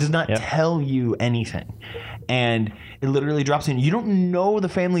everything. It does not Yep. tell you anything. and it literally drops in. You don't know the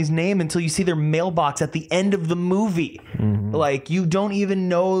family's name until you see their mailbox at the end of the movie. Like, you don't even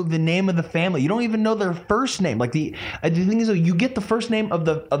know the name of the family. You don't even know their first name. Like, the thing is, though, you get the first name of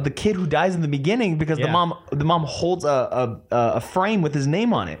the kid who dies in the beginning because the mom holds a frame with his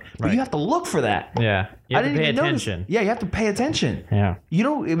name on it. But you have to look for that. Yeah. You have to pay even notice. attention. Yeah, you have to pay attention. Yeah. You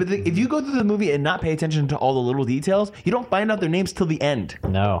don't. If you go through the movie and not pay attention to all the little details, you don't find out their names till the end.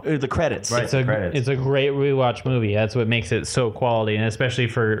 No. Or the credits. Right. It's a great rewatch movie. That's what makes it so quality, and especially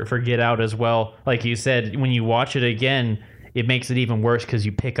for Get Out as well. Like you said, when you watch it again, it makes it even worse because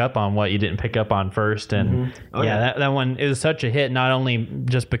you pick up on what you didn't pick up on first. And that one, it was such a hit, not only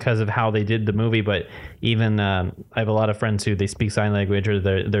just because of how they did the movie, but even I have a lot of friends who they speak sign language or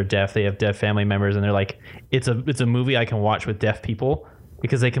they're deaf. They have deaf family members, and they're like, it's a movie I can watch with deaf people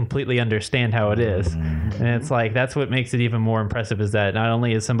because they completely understand how it is. And it's like, that's what makes it even more impressive, is that not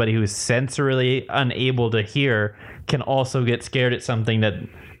only is somebody who's sensorily unable to hear can also get scared at something that,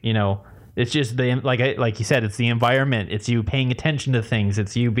 you know, it's just like you said, it's the environment. It's you paying attention to things.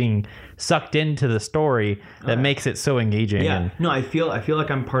 It's you being sucked into the story that makes it so engaging. Yeah. And, No, I feel like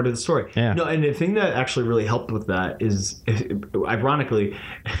I'm part of the story. Yeah. No, and the thing that actually really helped with that is, ironically,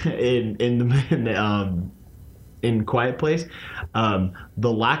 in Quiet Place,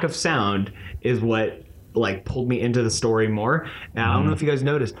 the lack of sound is what like pulled me into the story more. And I don't know if you guys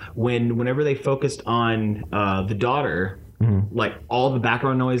noticed whenever they focused on the daughter. Like all the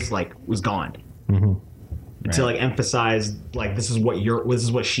background noise like was gone to like emphasize like this is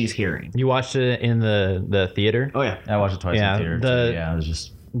what she's hearing. you watched it in the theater? Oh yeah, I watched it twice Yeah, in theater. Too. Yeah, it was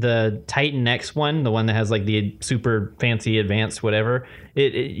just The Titan X one, the one that has like the super fancy advanced whatever,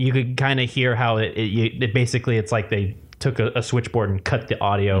 you could kind of hear how it basically, it's like they took a switchboard and cut the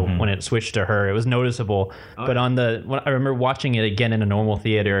audio when it switched to her. It was noticeable, but I remember watching it again in a normal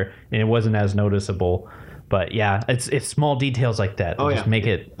theater and it wasn't as noticeable. But yeah, it's small details like that that just make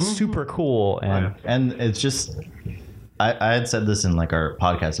it super cool. And it's just I had said this in like our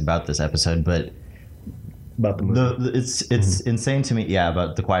podcast about this episode, but about the movie. It's insane to me. Yeah,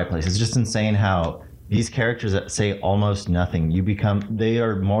 about The Quiet Place. It's just insane how these characters that say almost nothing, they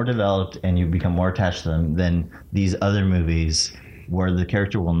are more developed and you become more attached to them than these other movies where the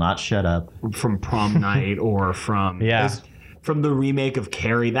character will not shut up. From Prom Night or from from the remake of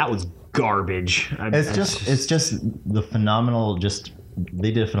Carrie. That was garbage. It's just the phenomenal.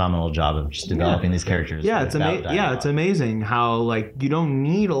 They did a phenomenal job of just developing these characters. Yeah, it's amazing how like you don't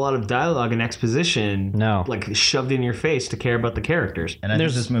need a lot of dialogue and exposition. No. Like shoved in your face to care about the characters. And I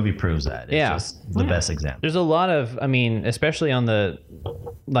think this movie proves that. It's just the best example. there's a lot of, I mean, especially on the,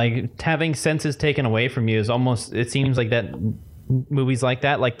 like having senses taken away from you is almost, it seems like that movies like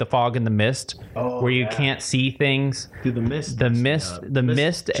that, like The Fog and the Mist, where you can't see things. Dude, the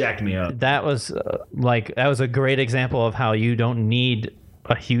Mist jacked me up. That was that was a great example of how you don't need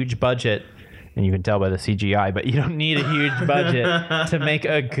a huge budget, and you can tell by the CGI, but you don't need a huge budget to make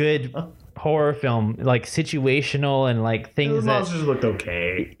a good horror film, like situational and like things The monsters looked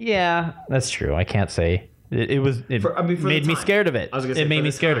okay. Yeah, that's true. I can't say. It made me scared of it. It made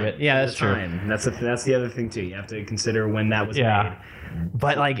me scared of it. Yeah, that's true. That's the other thing too. You have to consider when that was made.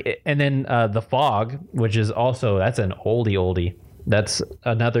 But like, and then The Fog, which is also, that's an oldie. That's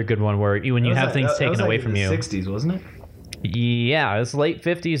another good one where when you have things taken away from you. 60s, wasn't it? Yeah, it's late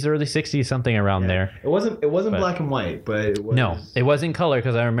 50s, early 60s, something around there. It wasn't black and white, but it was. No, it was in color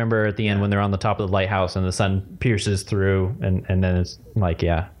because I remember at the end when they're on the top of the lighthouse and the sun pierces through, and then it's like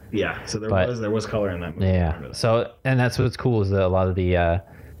Yeah, so there was color in that movie. Yeah. So, and that's what's cool is that a lot of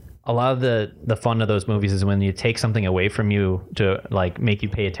the fun of those movies is when you take something away from you to like make you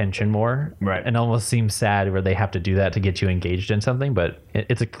pay attention more. Right. And almost seems sad where they have to do that to get you engaged in something, but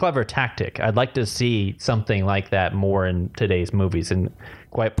it's a clever tactic. I'd like to see something like that more in today's movies, and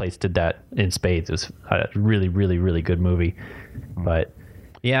Quiet Place did that in spades. It was a really, really, really good movie. But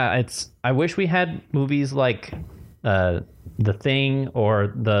yeah, I wish we had movies like The Thing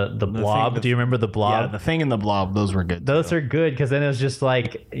or the Blob. Do you remember The Blob? Yeah, The Thing and The Blob, those were good. Those are good because then it's just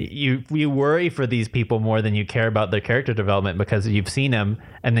like you worry for these people more than you care about their character development because you've seen them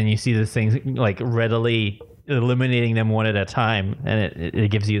and then you see these things like readily eliminating them one at a time, and it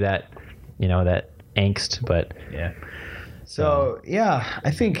gives you that, that angst. But yeah. So yeah,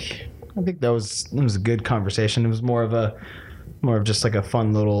 I think that was a good conversation. It was more of just like a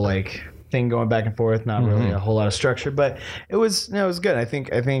fun little like thing going back and forth, not really a whole lot of structure, but it was good. I think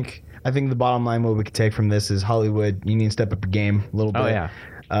the bottom line, what we could take from this is Hollywood, you need to step up your game a little bit. Oh yeah.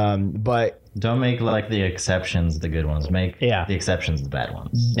 But don't make like the exceptions the good ones. Make the exceptions the bad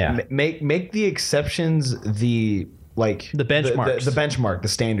ones. Yeah. Make the exceptions the like The benchmarks. the benchmark, the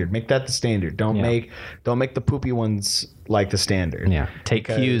standard. Make that the standard. Don't Yeah. make the poopy ones like the standard. Yeah. Take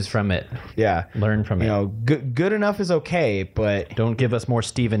cues from it. Yeah. Learn from it. You know, good enough is okay, but Don't give us more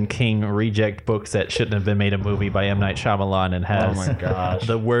Stephen King reject books that shouldn't have been made a movie by M. Night Shyamalan and has my gosh.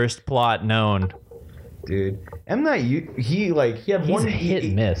 the worst plot known. dude, M. Night, he had He's one a hit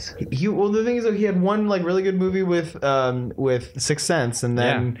and miss. Well, the thing is that he had one like really good movie with Sixth Sense, and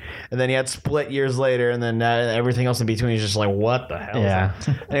then he had Split years later, and then everything else in between is just like, what the hell? Yeah. Is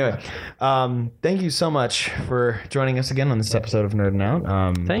that? Anyway, thank you so much for joining us again on this episode of Nerding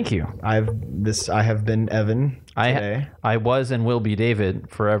Out. Thank you. I have been Evan today. I was and will be David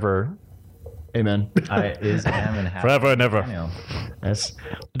forever. Amen. I is am and have Forever and ever. Daniel. Yes.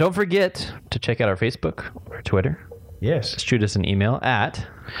 Don't forget to check out our Facebook or Twitter. Yes. Shoot us an email at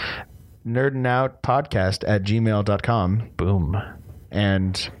nerdingoutpodcast@gmail.com. boom.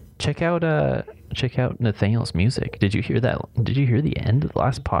 And Check out Nathaniel's music. Did you hear that? Did you hear the end of the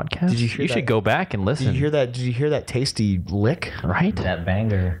last podcast? Did you hear You that? should go back and listen. did you hear that tasty lick? Right, That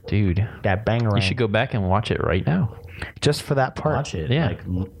banger. dude. That banger. You should go back and watch it right now. just for that part. Watch it. Yeah. Like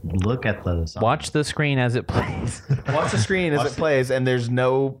look at the song. Watch the screen as it plays. Watch the screen as it plays, and there's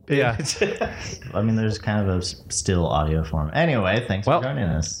no. Yeah. I mean, there's kind of a still audio form. Anyway, thanks Well, for joining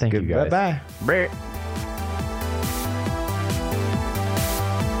us. Thank you guys. Bye bye.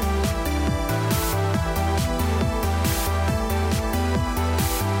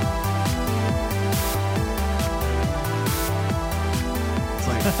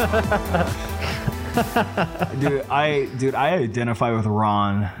 Dude, I identify with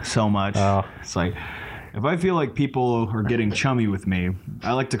Ron so much. Oh. It's like, if I feel like people are getting chummy with me,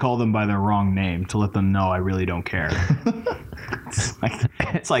 I like to call them by their wrong name to let them know I really don't care.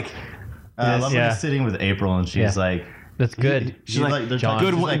 it's like I love when Yeah. he's sitting with April and she's Yeah. like, That's good. She's like, they're John. talking-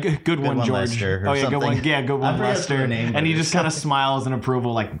 good she's one, like, good one, George. Lester, or Oh yeah, good something. one. Yeah, good I one, forget Lester. her name, And but he it's just kind of smiles in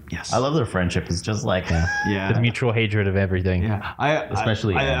approval, like, yes. I love their friendship. It's just like, Yeah. The mutual hatred of everything. Yeah,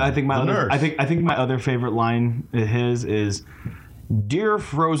 Especially I think my the other, nurse. I think my other favorite line of his is, "Dear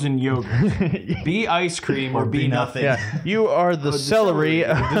frozen yogurt, be ice cream or be nothing." Yeah. You are the celery.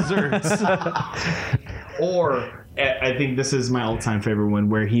 desserts. Or I think this is my all-time favorite one,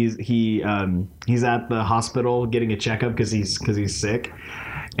 where he's at the hospital getting a checkup because he's sick,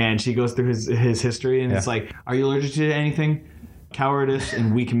 and she goes through his history, and it's like, "Are you allergic to anything? Cowardice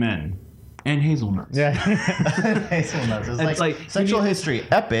and weak men, and hazelnuts." Yeah. hazelnuts. It's like sexual history,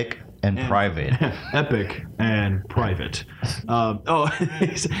 epic and private. Epic and private.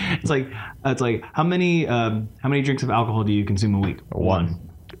 It's like how many drinks of alcohol do you consume a week? One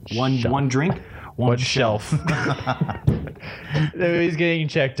drink. One shelf. He's getting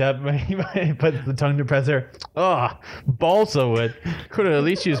checked up. He puts the tongue depressor. Oh, balsa wood. Could have at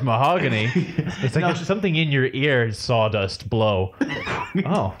least used mahogany. It's like there's something in your ear. Sawdust blow.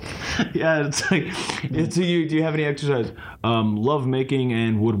 Oh, Yeah, it's like, do you have any exercise? Love making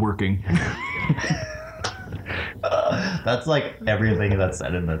and woodworking. That's like everything that's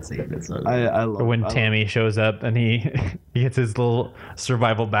said in that scene. It's so I love when I love- Tammy shows up and he gets his little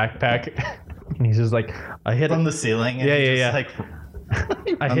survival backpack, and he's just like, I hit from the ceiling. And Yeah, he yeah, just, yeah.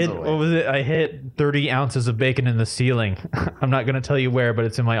 Like, I runs hit away. what was it? I hit 30 ounces of bacon in the ceiling. I'm not gonna tell you where, but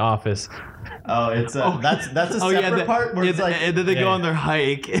it's in my office. Oh, it's that's a separate part where it's like, and then they go yeah. on their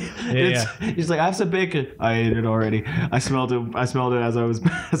hike. He's like, I have some bacon. I ate it already. I smelled it as I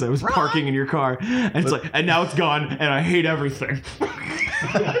was parking in your car. And it's like, and now it's gone, and I hate everything.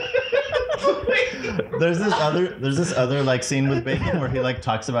 there's this other like scene with bacon where he like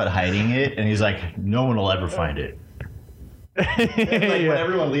talks about hiding it, and he's like, no one will ever find it. And, like when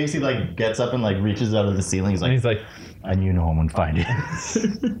everyone leaves, he like gets up and like reaches out of the ceiling. He's And like, he's like, I knew no one would find it.